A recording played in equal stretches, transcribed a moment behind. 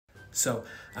So,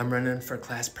 I'm running for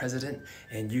class president,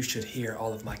 and you should hear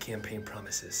all of my campaign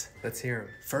promises. Let's hear them.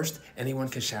 First, anyone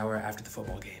can shower after the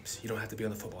football games. You don't have to be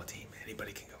on the football team.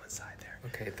 Anybody can go inside there.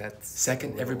 Okay, that's...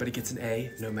 Second, everybody gets an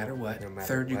A, no matter what. No matter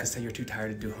Third, you what. can say you're too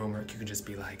tired to do homework. You can just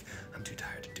be like, I'm too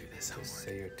tired to do this homework. Just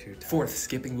say you're too tired. Fourth,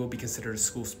 skipping will be considered a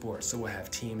school sport, so we'll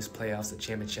have teams, playoffs, a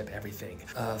championship, everything.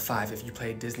 Five, if you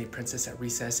play Disney Princess at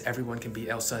recess, everyone can be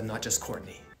Elsa, not just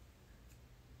Courtney.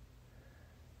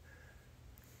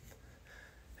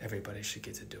 Everybody should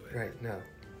get to do it. Right, no.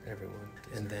 Everyone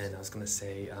deserves. And then I was gonna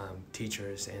say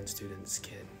teachers and students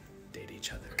can date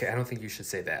each other. Okay, I don't think you should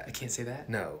say that. I can't say that?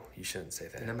 No, you shouldn't say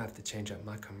that. Then I'm gonna have to change up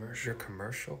my commercial. Your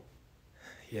commercial?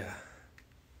 Yeah.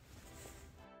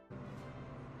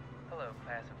 Hello,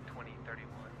 class of 2031.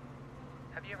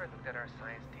 Have you ever looked at our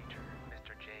science teacher,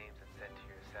 Mr. James, and said to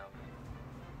yourself,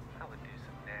 I would do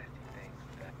some nasty